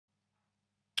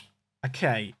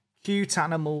Okay, cute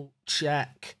animal,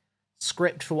 check.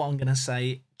 Script for what I'm going to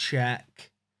say, check.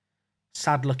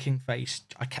 Sad looking face,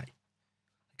 okay.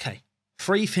 Okay,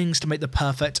 3 things to make the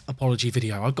perfect apology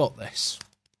video. I got this.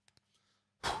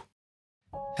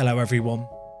 Hello everyone,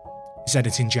 it's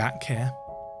Editing Jack here.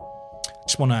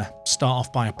 Just want to start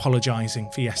off by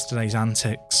apologising for yesterday's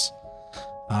antics.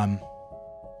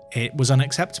 It was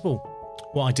unacceptable,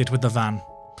 what I did with the van.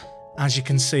 As you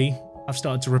can see, I've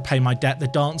started to repay my debt. The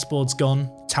dance board's gone,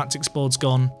 tactics board's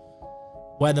gone.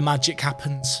 Where the magic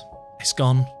happens, it's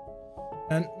gone.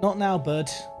 And not now, bud.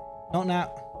 Not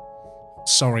now.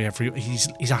 Sorry,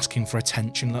 he's asking for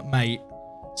attention. Look, mate,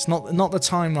 it's not the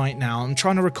time right now. I'm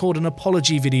trying to record an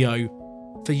apology video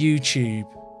for YouTube.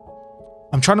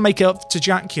 I'm trying to make it up to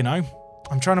Jack, you know.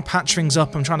 I'm trying to patch things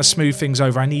up. I'm trying to smooth things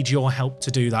over. I need your help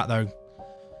to do that, though.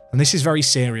 And this is very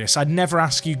serious. I'd never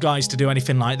ask you guys to do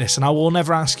anything like this, and I will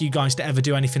never ask you guys to ever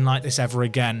do anything like this ever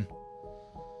again.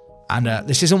 And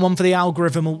this isn't one for the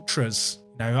algorithm ultras.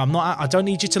 You know, I don't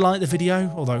need you to like the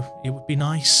video, although it would be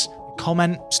nice.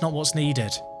 Comment, it's not what's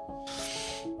needed.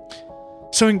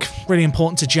 Something really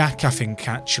important to Jack, I think,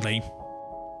 actually.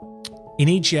 He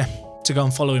needs you to go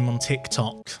and follow him on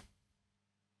TikTok.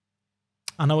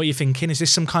 I know what you're thinking. Is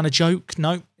this some kind of joke?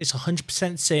 No, it's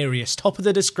 100% serious. Top of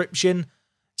the description.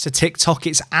 It's a TikTok.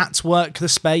 It's at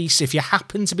WorkTheSpace. If you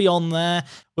happen to be on there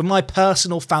with my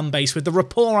personal fan base, with the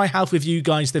rapport I have with you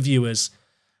guys, the viewers,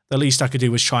 the least I could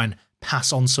do was try and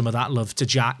pass on some of that love to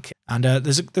Jack. And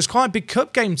there's quite a big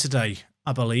cup game today,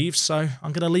 I believe. So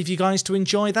I'm going to leave you guys to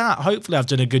enjoy that. Hopefully I've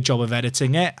done a good job of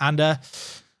editing it. And I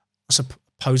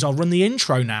suppose I'll run the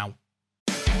intro now.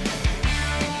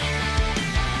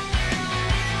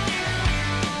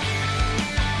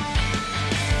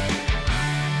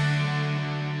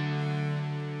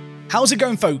 How's it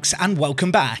going, folks, and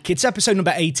welcome back. It's episode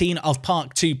number 18 of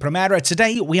Part 2 Primera.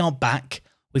 Today, we are back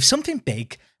with something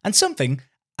big and something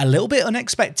a little bit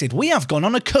unexpected. We have gone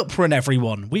on a cup run,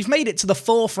 everyone. We've made it to the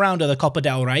 4th round of the Copa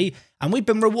del Rey, and we've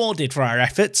been rewarded for our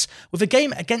efforts with a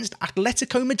game against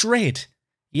Atletico Madrid.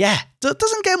 Yeah,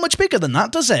 doesn't get much bigger than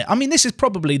that, does it? I mean, this is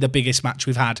probably the biggest match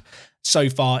we've had so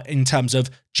far in terms of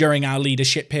during our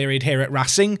leadership period here at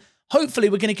Racing. Hopefully,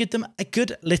 we're going to give them a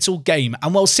good little game.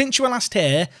 And well, since you were last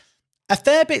here, a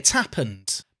fair bit's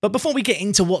happened. But before we get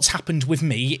into what's happened with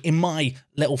me in my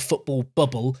little football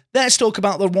bubble, let's talk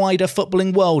about the wider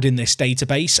footballing world in this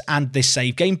database and this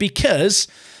save game, because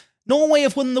Norway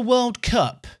have won the World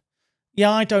Cup.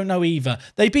 Yeah, I don't know either.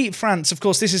 They beat France. Of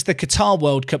course, this is the Qatar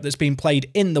World Cup that's been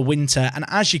played in the winter. And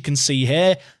as you can see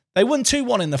here, they won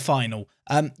 2-1 in the final.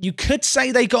 You could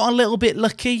say they got a little bit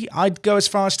lucky. I'd go as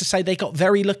far as to say they got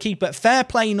very lucky. But fair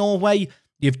play, Norway.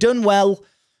 You've done well.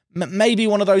 Maybe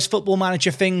one of those Football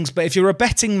Manager things, but if you're a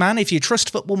betting man, if you trust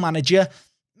Football Manager,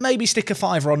 maybe stick a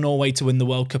fiver on Norway to win the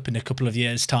World Cup in a couple of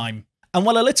years' time. And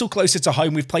while a little closer to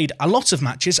home, we've played a lot of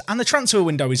matches and the transfer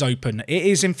window is open. It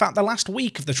is, in fact, the last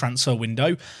week of the transfer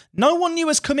window. No one new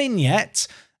has come in yet.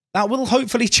 That will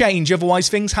hopefully change, otherwise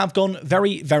things have gone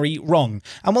very, very wrong.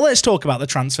 And well, let's talk about the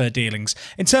transfer dealings.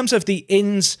 In terms of the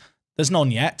ins, there's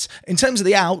none yet. In terms of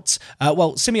the outs,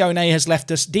 well, Simeone has left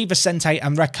us. Di Vicente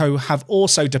and Reco have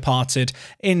also departed.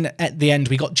 At the end,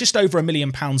 we got just over £1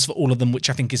 million for all of them, which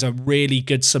I think is a really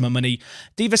good sum of money.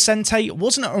 Di Vicente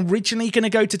wasn't originally going to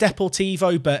go to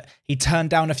Deportivo, but he turned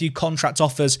down a few contract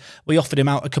offers. We offered him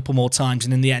out a couple more times,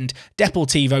 and in the end,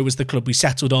 Deportivo was the club we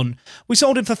settled on. We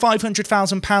sold him for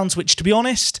 £500,000, which, to be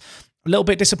honest, a little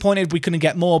bit disappointed we couldn't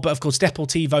get more, but of course,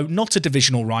 Deportivo, not a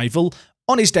divisional rival,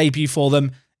 on his debut for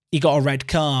them, he got a red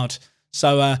card.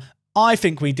 So I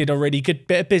think we did a really good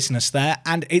bit of business there,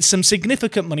 and it's some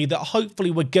significant money that hopefully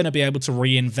we're going to be able to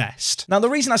reinvest. Now, the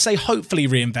reason I say hopefully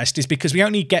reinvest is because we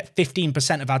only get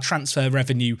 15% of our transfer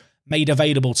revenue made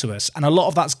available to us, and a lot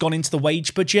of that's gone into the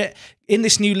wage budget. In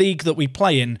this new league that we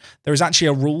play in, there is actually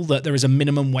a rule that there is a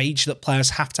minimum wage that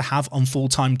players have to have on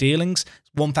full-time dealings,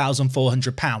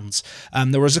 £1,400.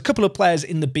 There was a couple of players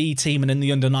in the B team and in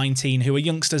the under-19 who are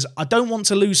youngsters I don't want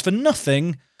to lose for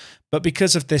nothing, but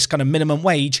because of this kind of minimum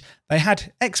wage, they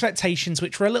had expectations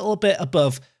which were a little bit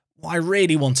above what I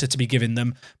really wanted to be giving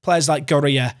them. Players like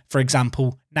Goria, for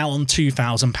example, now on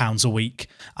 £2,000 a week.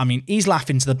 I mean, he's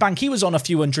laughing to the bank. He was on a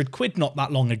few £100 not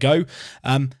that long ago.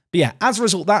 But yeah, as a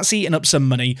result, that's eating up some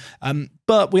money.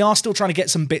 But we are still trying to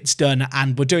get some bits done,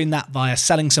 and we're doing that via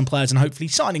selling some players and hopefully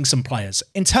signing some players.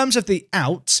 In terms of the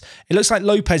outs, it looks like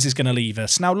Lopez is going to leave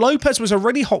us. Now, Lopez was a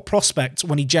really hot prospect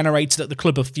when he generated at the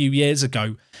club a few years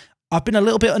ago. I've been a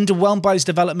little bit underwhelmed by his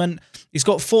development. He's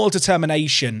got full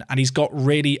determination and he's got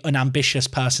really an ambitious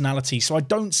personality. So I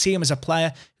don't see him as a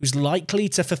player who's likely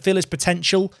to fulfill his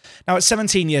potential. Now, at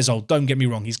 17 years old, don't get me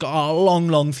wrong, he's got a long,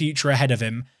 long future ahead of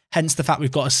him. Hence the fact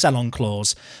we've got a sell-on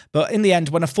clause. But in the end,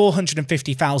 when a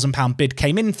 £450,000 bid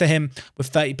came in for him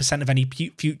with 30% of any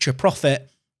future profit,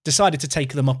 decided to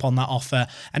take them up on that offer.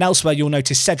 And elsewhere, you'll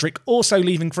notice Cedric also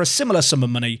leaving for a similar sum of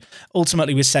money.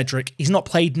 Ultimately, with Cedric, he's not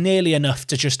played nearly enough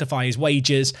to justify his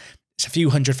wages. It's a few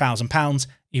 £100,000.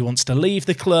 He wants to leave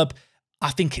the club.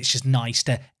 I think it's just nice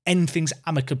to end things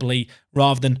amicably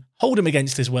rather than hold him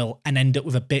against his will and end up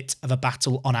with a bit of a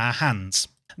battle on our hands.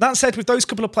 That said, with those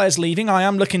couple of players leaving, I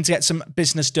am looking to get some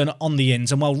business done on the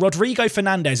ins. And while Rodrigo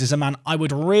Fernandez is a man I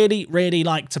would really, really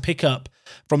like to pick up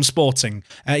from Sporting,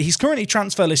 he's currently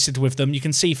transfer listed with them, you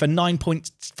can see, for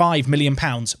 £9.5 million.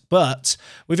 But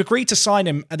we've agreed to sign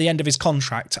him at the end of his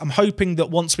contract. I'm hoping that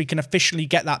once we can officially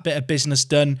get that bit of business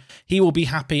done, he will be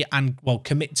happy and, well,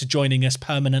 commit to joining us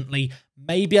permanently,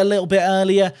 maybe a little bit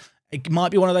earlier. It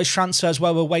might be one of those transfers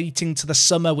where we're waiting to the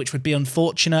summer, which would be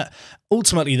unfortunate.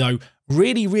 Ultimately, though,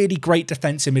 really, really great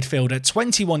defensive midfielder,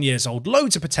 21 years old,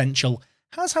 loads of potential,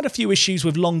 has had a few issues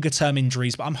with longer-term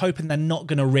injuries, but I'm hoping they're not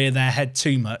going to rear their head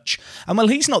too much. And, well,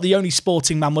 he's not the only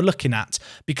Sporting man we're looking at,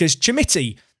 because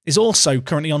Chimiti is also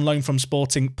currently on loan from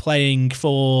Sporting, playing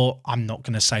for, I'm not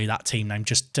going to say that team name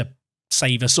just to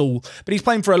save us all, but he's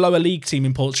playing for a lower league team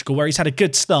in Portugal where he's had a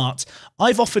good start.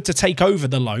 I've offered to take over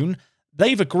the loan.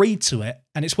 They've agreed to it,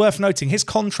 and it's worth noting his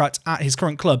contract at his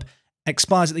current club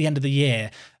expires at the end of the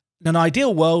year. In an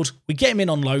ideal world, we get him in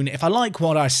on loan. If I like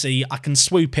what I see, I can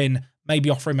swoop in, maybe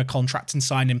offer him a contract and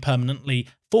sign him permanently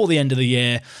for the end of the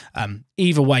year.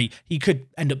 Either way, he could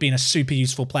end up being a super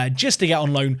useful player just to get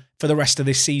on loan for the rest of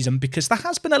this season, because there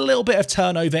has been a little bit of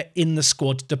turnover in the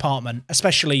squad department,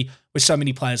 especially with so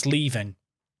many players leaving.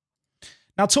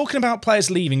 Now, talking about players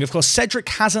leaving, of course, Cedric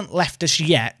hasn't left us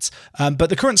yet, but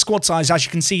the current squad size, as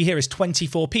you can see here, is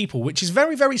 24 people, which is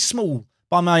very, very small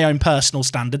by my own personal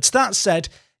standards. That said,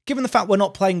 given the fact we're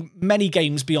not playing many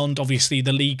games beyond, obviously,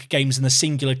 the league games and the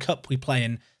singular cup we play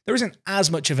in, there isn't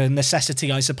as much of a necessity,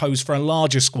 I suppose, for a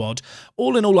larger squad.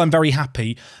 All in all, I'm very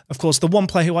happy. Of course, the one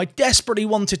player who I desperately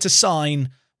wanted to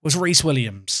sign was Rhys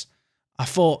Williams. I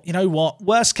thought, you know what,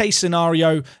 worst case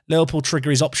scenario, Liverpool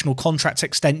trigger his optional contract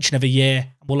extension of a year,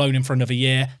 we'll loan him for another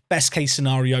year. Best case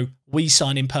scenario, we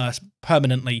sign him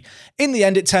permanently. In the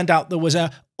end, it turned out there was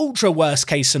a ultra worst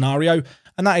case scenario,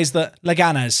 and that is that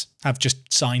Leganes have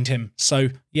just signed him. So,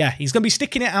 yeah, he's going to be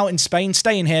sticking it out in Spain,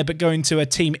 staying here, but going to a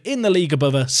team in the league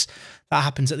above us. That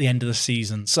happens at the end of the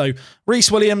season. So,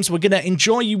 Rhys Williams, we're going to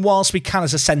enjoy you whilst we can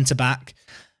as a centre-back.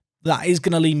 That is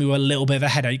going to leave me with a little bit of a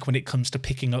headache when it comes to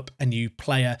picking up a new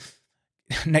player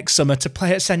next summer to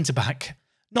play at centre-back.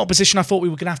 Not a position I thought we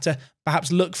were going to have to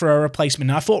perhaps look for a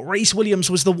replacement. And I thought Rhys Williams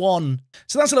was the one.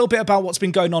 So that's a little bit about what's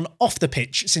been going on off the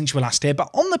pitch since you were last here. But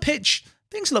on the pitch,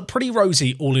 things look pretty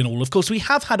rosy all in all. Of course, we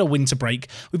have had a winter break.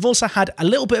 We've also had a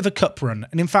little bit of a cup run.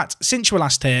 And in fact, since you were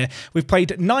last here, we've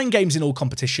played 9 games in all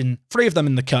competition, 3 of them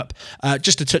in the cup.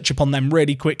 Just to touch upon them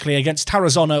really quickly, against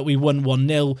Tarazona, we won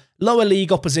 1-0. Lower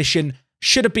league opposition,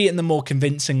 should have beaten them more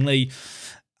convincingly.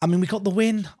 I mean, we got the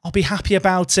win. I'll be happy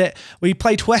about it. We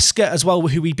played Huesca as well,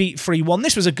 who we beat 3-1.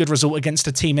 This was a good result against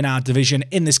a team in our division.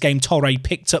 In this game, Torre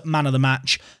picked up man of the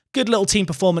match. Good little team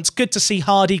performance. Good to see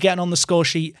Hardy getting on the score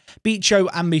sheet. Bicho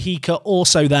and Mujica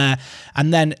also there.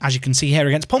 And then, as you can see here,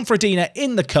 against Ponferradina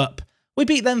in the cup, we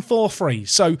beat them 4-3.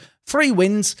 So 3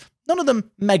 wins, none of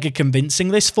them mega convincing.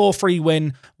 This 4-3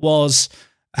 win was,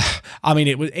 I mean,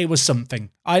 it was something.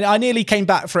 I nearly came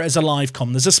back for it as a live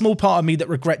com. There's a small part of me that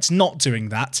regrets not doing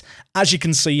that. As you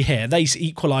can see here, they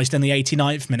equalised in the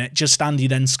 89th minute. Just Andy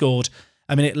then scored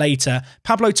a minute later.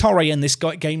 Pablo Torre in this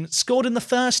game scored in the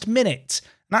first minute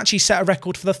and actually set a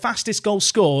record for the fastest goal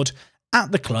scored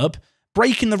at the club,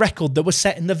 breaking the record that was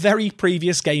set in the very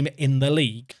previous game in the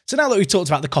league. So now that we've talked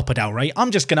about the Copa del Rey,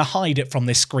 I'm just going to hide it from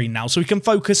this screen now so we can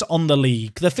focus on the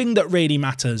league, the thing that really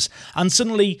matters. And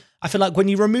suddenly, I feel like when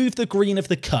you remove the green of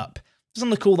the cup, it doesn't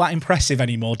look all that impressive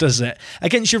anymore, does it?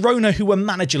 Against Girona, who were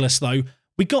managerless though,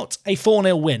 we got a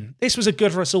 4-0 win. This was a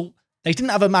good result. They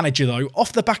didn't have a manager though.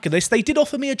 Off the back of this, they did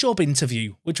offer me a job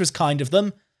interview, which was kind of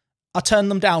them. I turned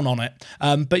them down on it.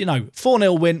 But, you know,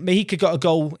 4-0 win. Mujica got a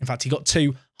goal. In fact, he got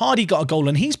 2. Hardy got a goal,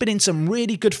 and he's been in some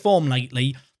really good form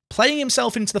lately, playing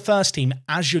himself into the first team,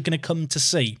 as you're going to come to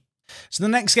see. So the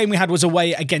next game we had was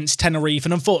away against Tenerife,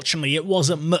 and unfortunately, it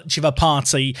wasn't much of a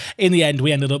party. In the end,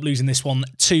 we ended up losing this one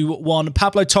 2-1.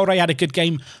 Pablo Torre had a good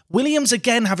game. Williams,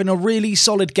 again, having a really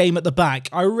solid game at the back.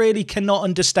 I really cannot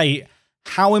understate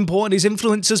how important his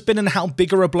influence has been and how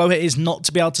bigger a blow it is not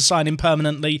to be able to sign him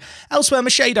permanently. Elsewhere,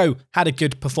 Machado had a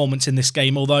good performance in this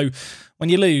game, although when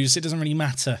you lose, it doesn't really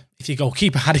matter if your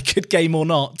goalkeeper had a good game or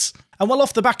not. And well,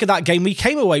 off the back of that game, we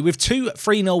came away with 2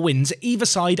 3-0 wins either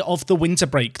side of the winter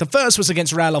break. The first was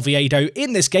against Real Oviedo.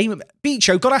 In this game,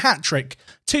 Bicho got a hat-trick.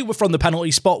 2 were from the penalty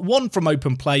spot, 1 from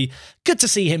open play. Good to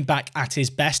see him back at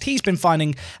his best. He's been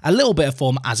finding a little bit of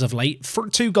form as of late.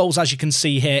 2 goals, as you can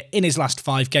see here, in his last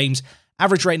 5 games.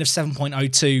 Average rating of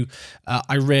 7.02.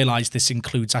 I realise this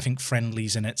includes, I think,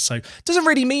 friendlies in it, so it doesn't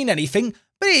really mean anything.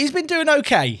 But he's been doing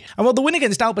okay. And well, the win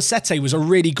against Albacete was a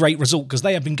really great result because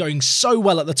they have been going so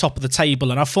well at the top of the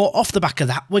table. And I thought off the back of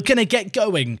that, we're going to get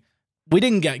going. We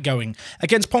didn't get going.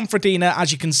 Against Ponferradina,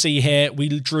 as you can see here,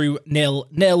 we drew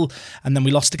 0-0. And then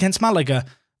we lost against Malaga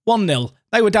 1-0.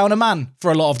 They were down a man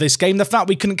for a lot of this game. The fact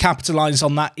we couldn't capitalise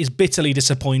on that is bitterly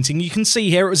disappointing. You can see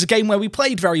here it was a game where we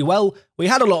played very well. We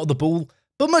had a lot of the ball.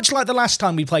 But much like the last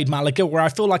time we played Malaga, where I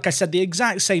feel like I said the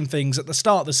exact same things at the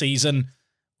start of the season,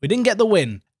 we didn't get the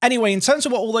win. Anyway, in terms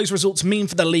of what all those results mean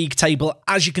for the league table,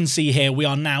 as you can see here, we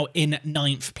are now in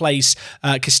 9th place.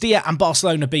 Castilla and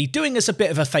Barcelona B doing us a bit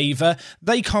of a favour.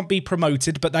 They can't be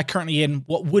promoted, but they're currently in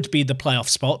what would be the playoff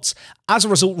spots. As a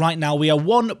result, right now, we are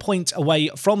 1 point away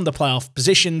from the playoff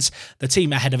positions. The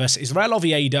team ahead of us is Real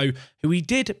Oviedo, who we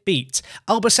did beat.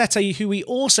 Albacete, who we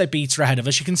also beat, are ahead of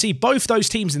us. You can see both those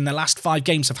teams in the last 5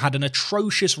 games have had an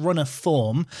atrocious run of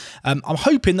form. I'm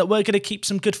hoping that we're going to keep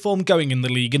some good form going in the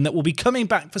league and that we'll be coming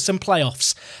back for some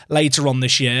playoffs later on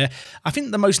this year. I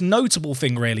think the most notable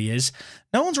thing really is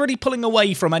no one's really pulling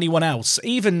away from anyone else.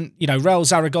 Even, Real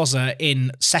Zaragoza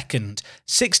in 2nd.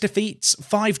 6 defeats,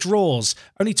 5 draws,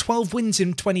 only 12 wins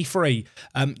in 23.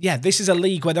 This is a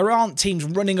league where there aren't teams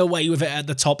running away with it at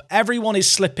the top. Everyone is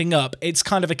slipping up. It's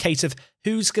kind of a case of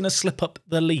who's going to slip up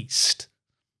the least.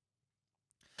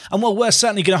 And well, we're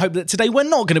certainly going to hope that today we're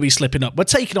not going to be slipping up. We're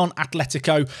taking on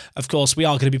Atletico. Of course, we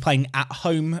are going to be playing at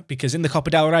home because in the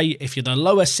Copa del Rey, if you're the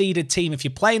lower seeded team, if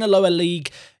you're playing a lower league,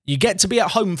 you get to be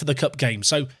at home for the cup game.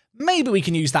 So maybe we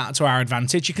can use that to our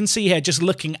advantage. You can see here, just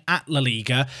looking at La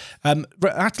Liga,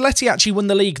 Atleti actually won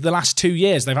the league the last 2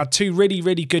 years. They've had 2 really,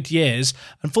 really good years.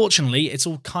 Unfortunately, it's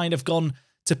all kind of gone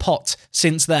to pot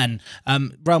since then.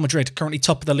 Real Madrid currently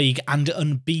top of the league and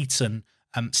unbeaten.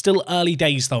 Still early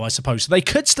days, though, I suppose. So they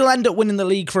could still end up winning the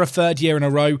league for a 3rd year in a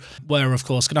row. We're, of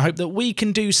course, going to hope that we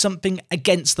can do something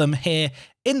against them here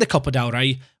in the Copa del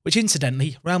Rey, which,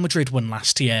 incidentally, Real Madrid won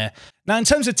last year. Now, in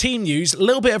terms of team news, a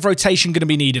little bit of rotation going to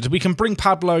be needed. We can bring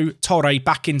Pablo Torre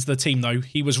back into the team, though.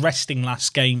 He was resting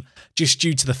last game just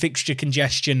due to the fixture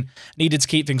congestion. Needed to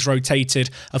keep things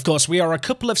rotated. Of course, we are a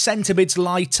couple of centre-mids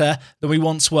lighter than we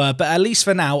once were, but at least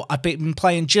for now, I've been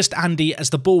playing just Andy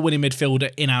as the ball-winning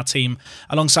midfielder in our team,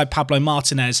 alongside Pablo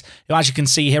Martinez, who, as you can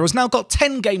see here, has now got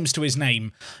 10 games to his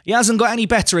name. He hasn't got any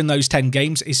better in those 10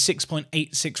 games. His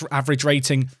 6.86 average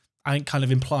rating, I think, kind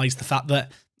of implies the fact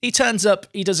that he turns up,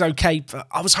 he does okay.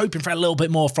 I was hoping for a little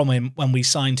bit more from him when we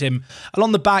signed him.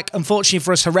 Along the back, unfortunately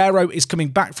for us, Herrero is coming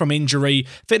back from injury.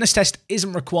 Fitness test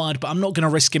isn't required, but I'm not going to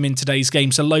risk him in today's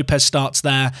game, so Lopez starts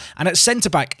there. And at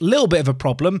centre-back, a little bit of a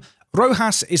problem.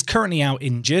 Rojas is currently out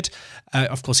injured.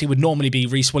 Of course, he would normally be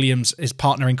Reece Williams' his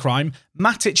partner in crime.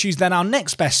 Matic, who's then our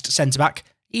next best centre-back,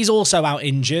 he's also out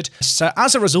injured. So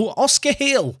as a result, Oscar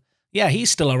Hill, yeah,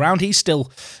 he's still around. He's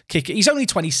still kicking. He's only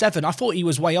 27. I thought he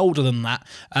was way older than that.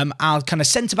 Our kind of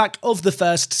centre-back of the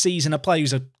first season, a player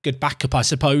who's a good backup, I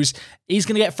suppose. He's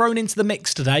going to get thrown into the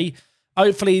mix today.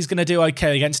 Hopefully he's going to do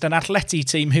okay against an Atleti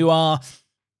team who are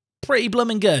pretty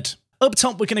blooming good. Up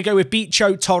top, we're going to go with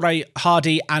Bicho, Torre,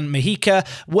 Hardy and Mejica.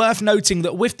 Worth noting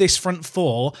that with this front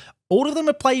 4, all of them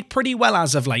have played pretty well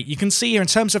as of late. You can see here in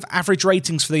terms of average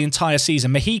ratings for the entire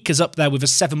season, Mejica's up there with a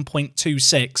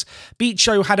 7.26.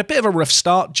 Bicho had a bit of a rough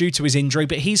start due to his injury,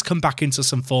 but he's come back into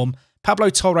some form. Pablo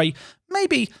Torre,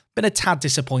 maybe been a tad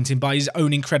disappointing by his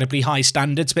own incredibly high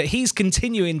standards, but he's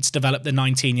continuing to develop the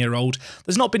 19-year-old.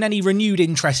 There's not been any renewed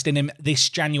interest in him this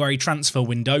January transfer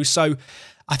window, so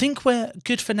I think we're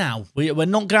good for now. We're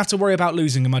not going to have to worry about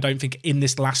losing him, I don't think, in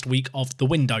this last week of the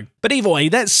window. But either way,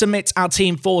 let's submit our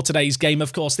team for today's game.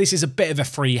 Of course, this is a bit of a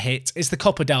free hit. It's the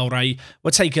Copa del Rey.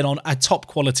 We're taking on a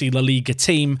top-quality La Liga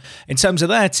team. In terms of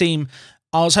their team,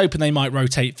 I was hoping they might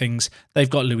rotate things. They've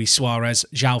got Luis Suarez,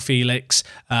 João Felix,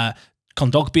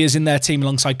 Kondogbia's in their team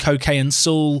alongside Koke and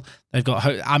Saul. They've got,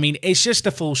 I mean, it's just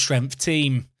a full-strength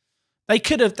team. They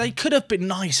could have been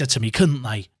nicer to me, couldn't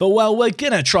they? But well, we're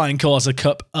going to try and cause a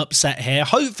cup upset here.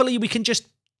 Hopefully we can just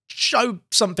show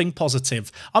something positive.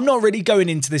 I'm not really going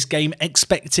into this game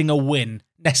expecting a win,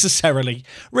 necessarily.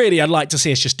 Really, I'd like to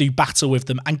see us just do battle with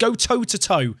them and go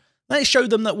toe-to-toe. Let's show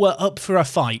them that we're up for a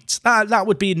fight. That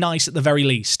would be nice at the very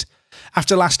least.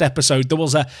 After last episode, there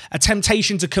was a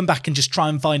temptation to come back and just try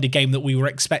and find a game that we were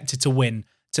expected to win,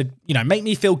 to, you know, make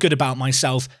me feel good about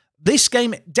myself. This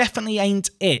game definitely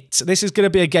ain't it. This is going to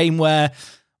be a game where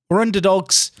we're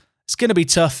underdogs. It's going to be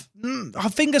tough.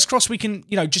 Fingers crossed we can,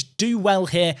 you know, just do well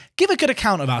here. Give a good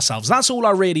account of ourselves. That's all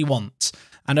I really want.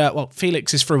 And, well,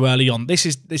 Felix is through early on.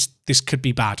 This could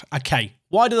be bad. Okay,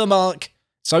 wide of the mark.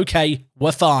 It's okay.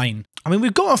 We're fine. I mean,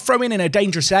 we've got to throw in a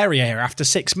dangerous area here after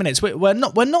 6 minutes. We're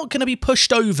not going to be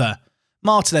pushed over.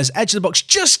 Martinez, edge of the box.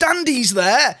 Just Andy's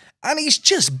there, and he's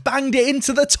just banged it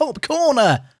into the top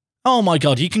corner. Oh my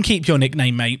God, you can keep your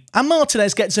nickname, mate. And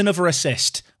Martinez gets another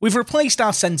assist. We've replaced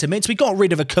our centre mids. We got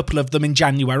rid of a couple of them in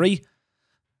January.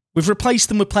 We've replaced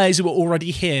them with players who were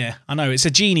already here. I know, it's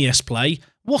a genius play.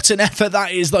 What an effort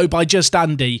that is, though, by Just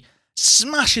Andy.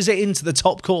 Smashes it into the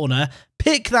top corner.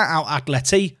 Pick that out,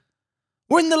 Atleti.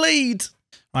 We're in the lead.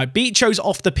 Right, Bicho's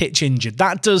off the pitch injured.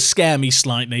 That does scare me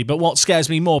slightly, but what scares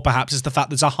me more, perhaps, is the fact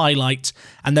there's a highlight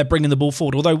and they're bringing the ball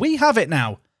forward. Although we have it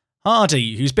now.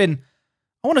 Hardy, who's been,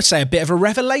 I want to say, a bit of a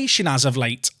revelation as of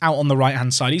late out on the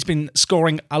right-hand side. He's been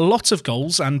scoring a lot of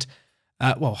goals and,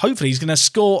 well, hopefully he's going to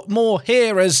score more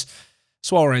here as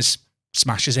Suarez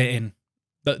smashes it in.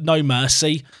 But no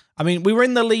mercy. I mean, we were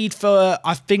in the lead for,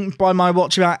 I think, by my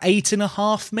watch, about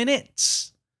 8.5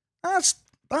 minutes.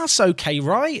 That's okay,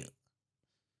 right?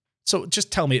 So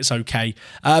just tell me it's okay.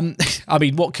 I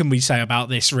mean, what can we say about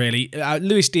this, really?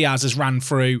 Luis Diaz has ran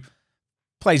through,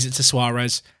 plays it to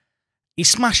Suarez. He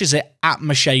smashes it at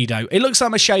Machado. It looks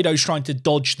like Machado's trying to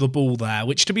dodge the ball there,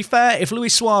 which, to be fair, if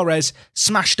Luis Suarez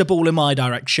smashed a ball in my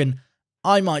direction,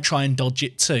 I might try and dodge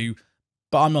it too,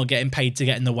 but I'm not getting paid to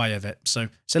get in the way of it, so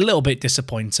it's a little bit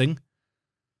disappointing.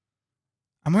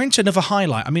 And we're into another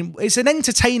highlight. I mean, it's an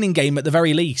entertaining game at the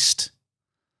very least.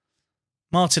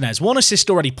 Martinez, 1 assist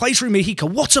already, plays through Mexico.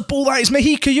 What a ball that is,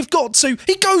 Mexico, you've got to.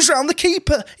 He goes round the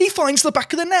keeper. He finds the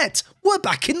back of the net. We're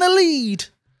back in the lead.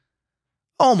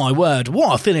 Oh my word,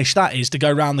 what a finish that is to go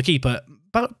round the keeper.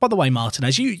 But by the way,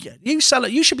 Martinez, you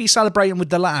should be celebrating with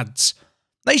the lads.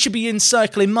 They should be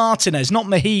encircling Martinez, not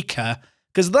Mexico,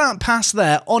 because that pass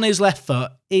there on his left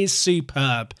foot is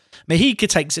superb. Mexico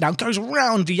takes it down, goes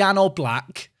round Jan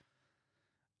Oblak,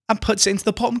 and puts it into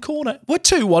the bottom corner. We're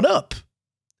 2-1 up.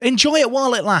 Enjoy it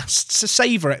while it lasts, so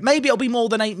savour it. Maybe it'll be more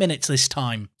than 8 minutes this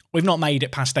time. We've not made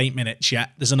it past 8 minutes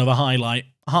yet. There's another highlight.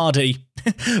 Hardy.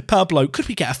 Pablo. Could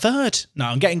we get a third? No,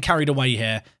 I'm getting carried away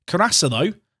here. Carrasco, though.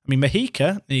 I mean,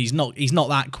 Mexico, he's not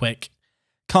that quick.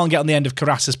 Can't get on the end of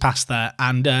Carrasco's pass there.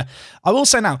 And I will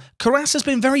say now, Carrasco's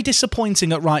been very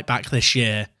disappointing at right back this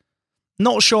year.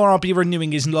 Not sure I'll be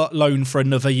renewing his loan for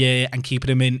another year and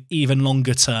keeping him in even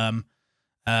longer term.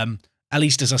 At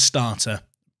least as a starter.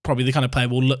 Probably the kind of player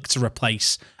we'll look to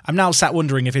replace. I'm now sat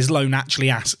wondering if his loan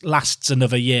actually lasts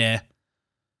another year.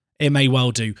 It may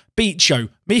well do. Bicho.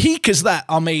 Mexico's there.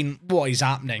 I mean, what is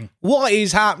happening? What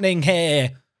is happening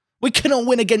here? We cannot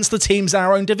win against the teams in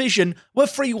our own division. We're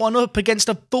 3-1 up against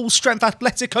a full-strength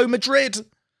Atletico Madrid.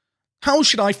 How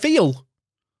should I feel?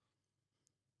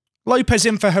 Lopez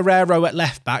in for Herrero at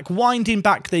left-back, winding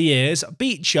back the ears.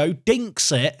 Bicho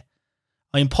dinks it.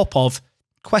 I mean, Popov,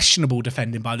 questionable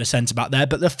defending by the centre-back there,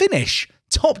 but the finish,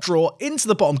 top draw into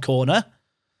the bottom corner.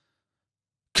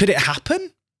 Could it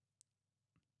happen?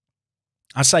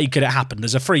 I say could it happen.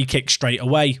 There's a free kick straight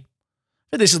away.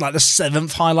 But this is like the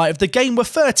 7th highlight of the game. We're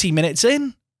 30 minutes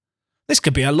in. This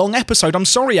could be a long episode. I'm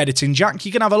sorry, editing Jack.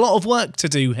 You're going to have a lot of work to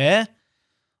do here.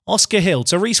 Oscar Hill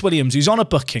to Reece Williams, who's on a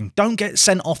booking. Don't get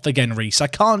sent off again, Reece. I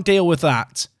can't deal with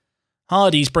that.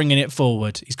 Hardy's bringing it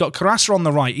forward. He's got Carrasco on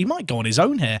the right. He might go on his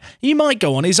own here.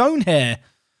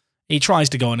 He tries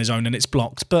to go on his own and it's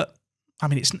blocked. But, I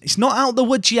mean, it's not out the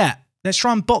woods yet. Let's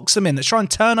try and box them in. Let's try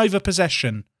and turn over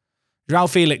possession. João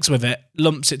Felix with it.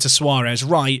 Lumps it to Suarez.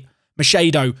 Right.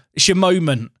 Machado. It's your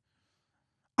moment.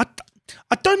 I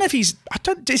don't know if he's...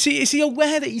 Is he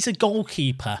aware that he's a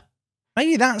goalkeeper?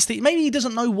 Maybe he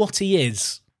doesn't know what he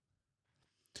is.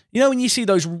 You know when you see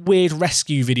those weird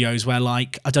rescue videos where,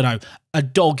 like, I don't know, a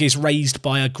dog is raised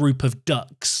by a group of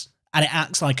ducks and it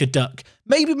acts like a duck?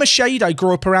 Maybe Machado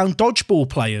grew up around dodgeball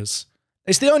players.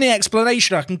 It's the only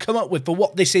explanation I can come up with for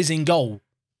what this is in goal.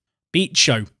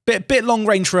 Bicho. Bit long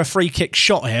range for a free kick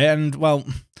shot here, and, well,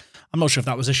 I'm not sure if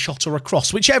that was a shot or a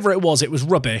cross. Whichever it was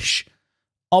rubbish.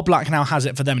 Oblak now has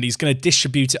it for them, and he's going to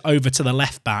distribute it over to the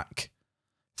left back.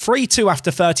 3-2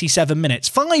 after 37 minutes.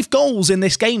 5 goals in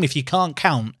this game if you can't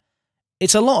count.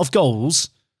 It's a lot of goals.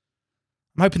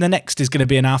 I'm hoping the next is going to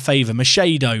be in our favour.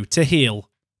 Machado to Heel.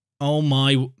 Oh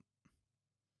my...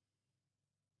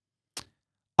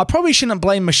 I probably shouldn't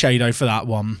blame Machado for that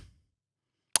one.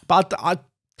 but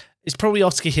it's probably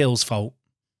Oscar Hill's fault.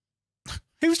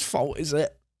 Whose fault is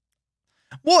it?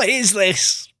 What is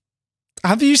this?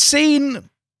 Have you seen...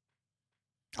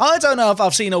 I don't know if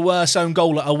I've seen a worse own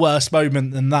goal at a worse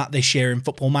moment than that this year in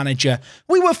Football Manager.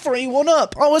 We were 3-1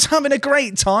 up. I was having a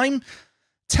great time.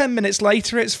 10 minutes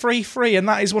later, it's 3-3, and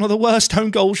that is one of the worst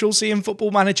own goals you'll see in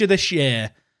Football Manager this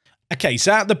year. Okay,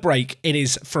 so at the break, it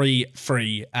is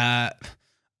 3-3.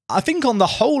 I think on the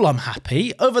whole, I'm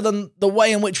happy. Other than the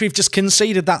way in which we've just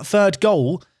conceded that third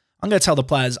goal, I'm going to tell the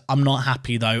players I'm not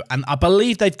happy, though, and I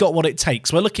believe they've got what it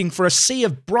takes. We're looking for a sea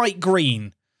of bright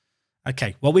green.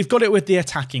 Okay, well, we've got it with the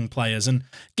attacking players, and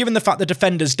given the fact the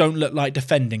defenders don't look like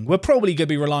defending, we're probably going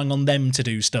to be relying on them to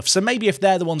do stuff. So maybe if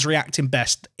they're the ones reacting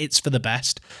best, it's for the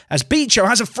best. As Bicho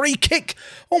has a free kick.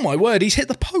 Oh my word, he's hit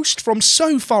the post from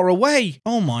so far away.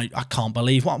 Oh my, I can't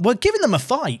believe what. We're giving them a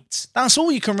fight. That's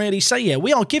all you can really say here.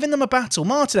 We are giving them a battle.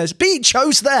 Martinez,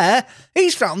 Bicho's there.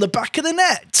 He's found the back of the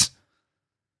net.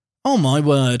 Oh my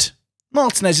word.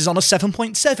 Martinez is on a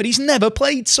 7.7. He's never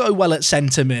played so well at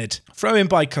centre mid. Throw in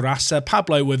by Carassa,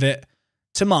 Pablo with it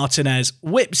to Martinez,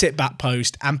 whips it back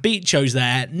post, and Bicho's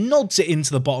there, nods it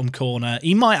into the bottom corner.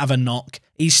 He might have a knock.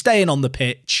 He's staying on the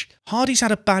pitch. Hardy's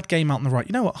had a bad game out on the right.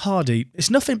 You know what, Hardy? It's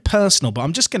nothing personal, but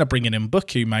I'm just going to bring in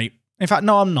Mbuku, mate. In fact,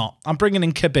 no, I'm not. I'm bringing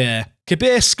in Kabir.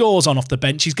 Kabir scores on off the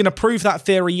bench. He's going to prove that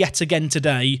theory yet again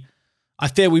today. I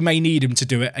fear we may need him to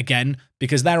do it again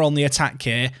because they're on the attack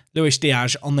here. Luis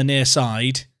Diaz on the near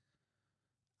side.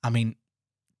 I mean,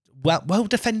 well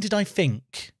defended, I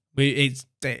think. We've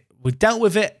dealt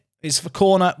with it. It's for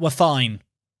corner. We're fine.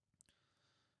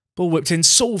 Ball whipped in.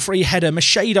 Soul-free header.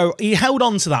 Machado, he held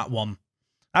on to that one.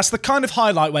 That's the kind of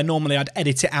highlight where normally I'd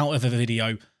edit it out of a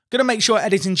video. Going to make sure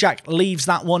Editing Jack leaves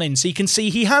that one in so you can see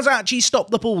he has actually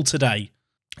stopped the ball today.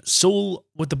 Saul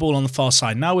with the ball on the far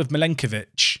side. Now with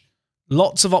Milenkovic.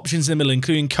 Lots of options in the middle,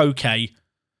 including Koke,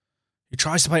 who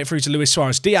tries to play it through to Luis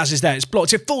Suarez. Diaz is there. It's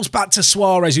blocked. It falls back to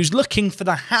Suarez, who's looking for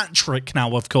the hat-trick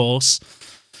now, of course.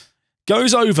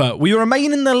 Goes over. We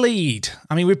remain in the lead.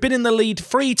 I mean, we've been in the lead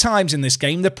 3 times in this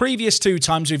game. The previous 2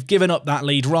 times, we've given up that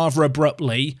lead rather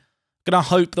abruptly. Going to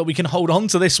hope that we can hold on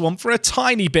to this one for a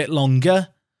tiny bit longer.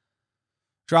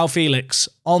 João Felix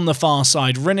on the far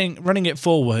side, running it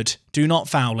forward. Do not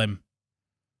foul him.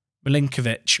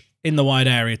 Milinkovic in the wide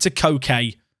area to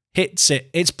Koke. Hits it.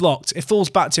 It's blocked. It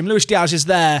falls back to him. Luis Diaz is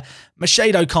there.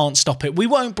 Machado can't stop it. We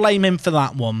won't blame him for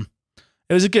that one.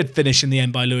 It was a good finish in the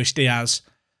end by Luis Diaz.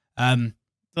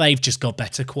 They've just got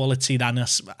better quality than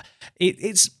us.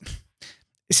 It's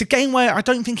a game where I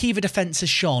don't think either defence has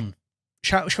shone.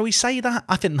 Shall we say that?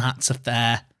 I think that's a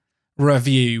fair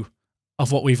review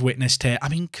of what we've witnessed here. I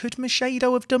mean, could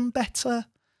Machado have done better?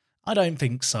 I don't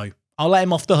think so. I'll let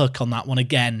him off the hook on that one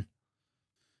again.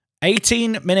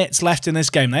 18 minutes left in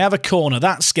this game. They have a corner.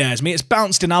 That scares me. It's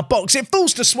bounced in our box. It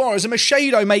falls to Suarez and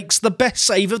Machado makes the best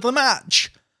save of the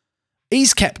match.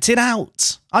 He's kept it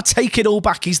out. I take it all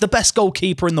back. He's the best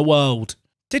goalkeeper in the world.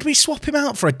 Did we swap him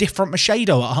out for a different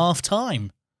Machado at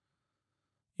half-time?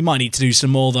 You might need to do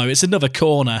some more, though. It's another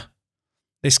corner.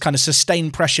 This kind of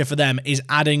sustained pressure for them is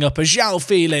adding up as João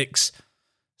Felix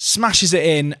smashes it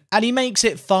in, and he makes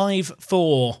it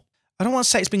 5-4. I don't want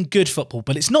to say it's been good football,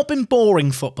 but it's not been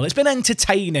boring football. It's been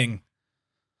entertaining.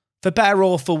 For better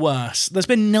or for worse. There's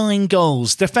been 9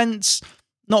 goals. Defence,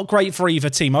 not great for either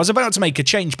team. I was about to make a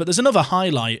change, but there's another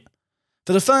highlight.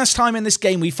 For the first time in this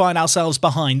game, we find ourselves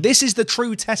behind. This is the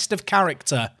true test of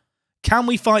character. Can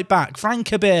we fight back? Frank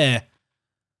Kabir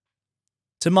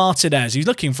to Martinez, who's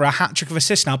looking for a hat-trick of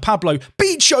assists now. Pablo,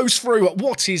 Bicho's through.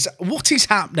 What is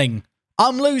happening?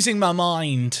 I'm losing my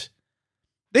mind.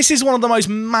 This is one of the most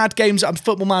mad games of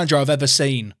Football Manager I've ever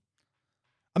seen.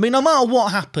 I mean, no matter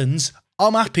what happens,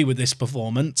 I'm happy with this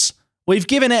performance. We've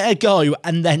given it a go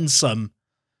and then some.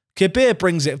 Kabir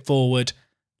brings it forward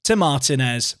to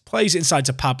Martinez, plays it inside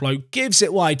to Pablo, gives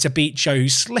it wide to Bicho,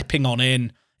 who's slipping on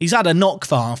in. He's had a knock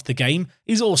for half the game.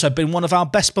 He's also been one of our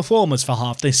best performers for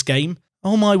half this game.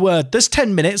 Oh my word, there's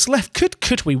 10 minutes left.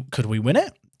 Could we win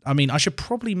it? I mean, I should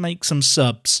probably make some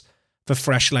subs for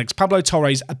fresh legs. Pablo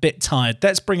Torres a bit tired.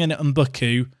 Let's bring in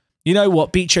Mbuku. You know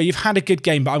what, Bicho, you've had a good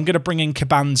game, but I'm going to bring in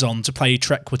Cabanz on to play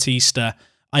Trequartista.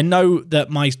 I know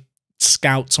that my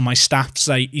scouts or my staff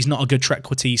say he's not a good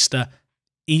Trequartista.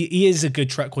 He is a good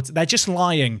Trequartista. They're just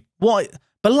lying. What?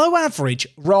 Below average?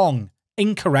 Wrong.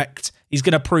 Incorrect. He's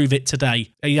going to prove it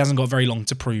today. He hasn't got very long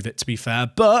to prove it, to be fair,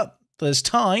 but there's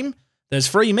time. There's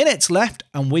 3 minutes left,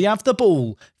 and we have the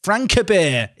ball. Frank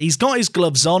Kabir, he's got his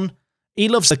gloves on. He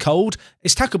loves the cold.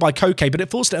 It's tackled by Koke, but it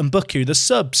falls to Mbuku. The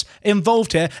subs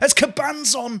involved here. As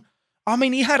Cabanz on. I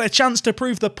mean, he had a chance to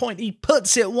prove the point. He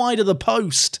puts it wide of the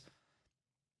post.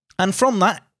 And from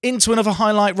that, into another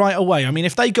highlight right away. I mean,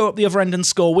 if they go up the other end and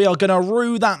score, we are going to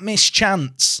rue that missed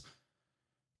chance.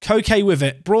 Koke with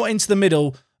it, brought into the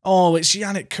middle. Oh, it's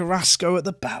Yannick Carrasco at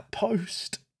the back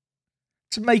post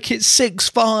to make it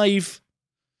 6-5.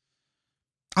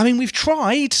 I mean, we've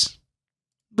tried.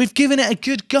 We've given it a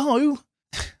good go.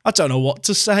 I don't know what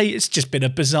to say. It's just been a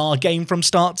bizarre game from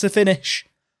start to finish.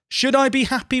 Should I be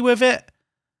happy with it?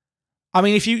 I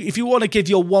mean, if you want to give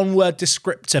your one-word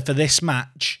descriptor for this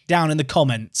match, down in the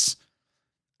comments.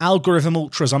 Algorithm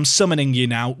Ultras, I'm summoning you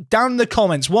now. Down in the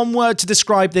comments, one word to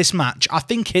describe this match. I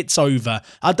think it's over.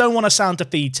 I don't want to sound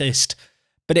defeatist,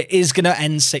 but it is going to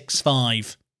end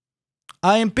 6-5.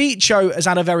 Bicho has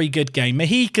had a very good game.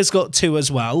 Mahika's got 2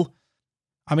 as well.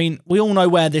 I mean, we all know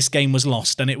where this game was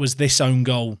lost, and it was this own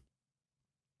goal.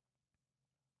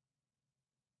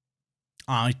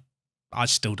 I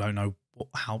still don't know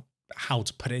how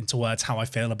to put it into words, how I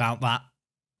feel about that.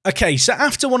 Okay, so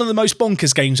after one of the most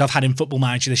bonkers games I've had in Football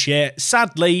Manager this year,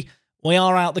 sadly, we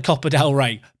are out the Copa del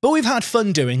Rey. But we've had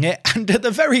fun doing it, and at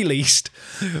the very least,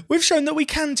 we've shown that we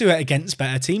can do it against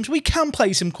better teams. We can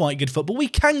play some quite good football. We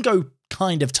can go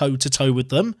kind of toe-to-toe with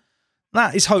them.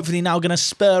 That is hopefully now going to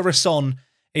spur us on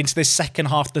into this second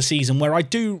half of the season, where I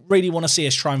do really want to see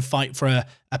us try and fight for a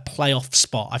playoff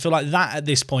spot. I feel like that at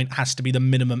this point has to be the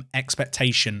minimum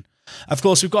expectation. Of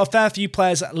course, we've got a fair few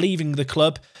players leaving the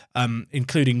club,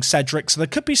 including Cedric, so there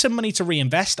could be some money to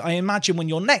reinvest. I imagine when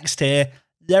you're next here,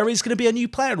 there is going to be a new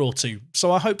player or two.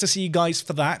 So I hope to see you guys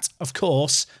for that. Of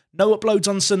course, no uploads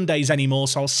on Sundays anymore,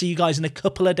 so I'll see you guys in a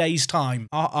couple of days' time.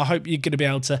 I hope you're going to be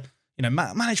able to, you know,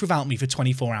 manage without me for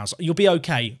 24 hours. You'll be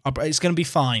okay. It's going to be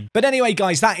fine. But anyway,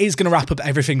 guys, that is going to wrap up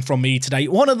everything from me today.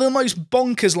 One of the most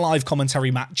bonkers live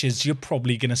commentary matches you're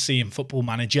probably going to see in Football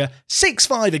Manager.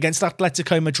 6-5 against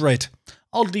Atletico Madrid.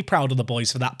 Oddly proud of the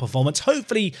boys for that performance.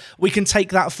 Hopefully, we can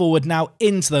take that forward now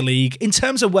into the league. In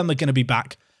terms of when we're going to be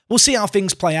back, we'll see how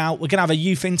things play out. We're going to have a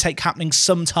youth intake happening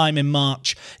sometime in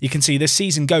March. You can see this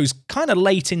season goes kind of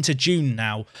late into June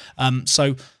now.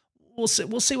 So we'll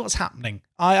see what's happening.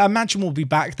 I imagine we'll be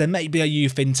back. There may be a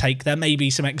youth intake. There may be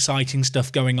some exciting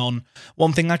stuff going on.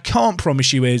 One thing I can't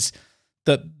promise you is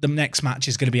that the next match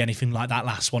is going to be anything like that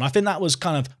last one. I think that was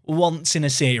kind of once in a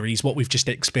series, what we've just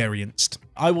experienced.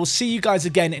 I will see you guys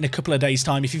again in a couple of days'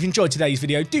 time. If you've enjoyed today's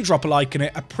video, do drop a like on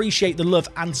it. Appreciate the love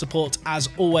and support as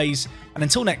always. And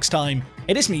until next time,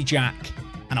 it is me, Jack,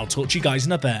 and I'll talk to you guys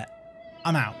in a bit.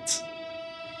 I'm out.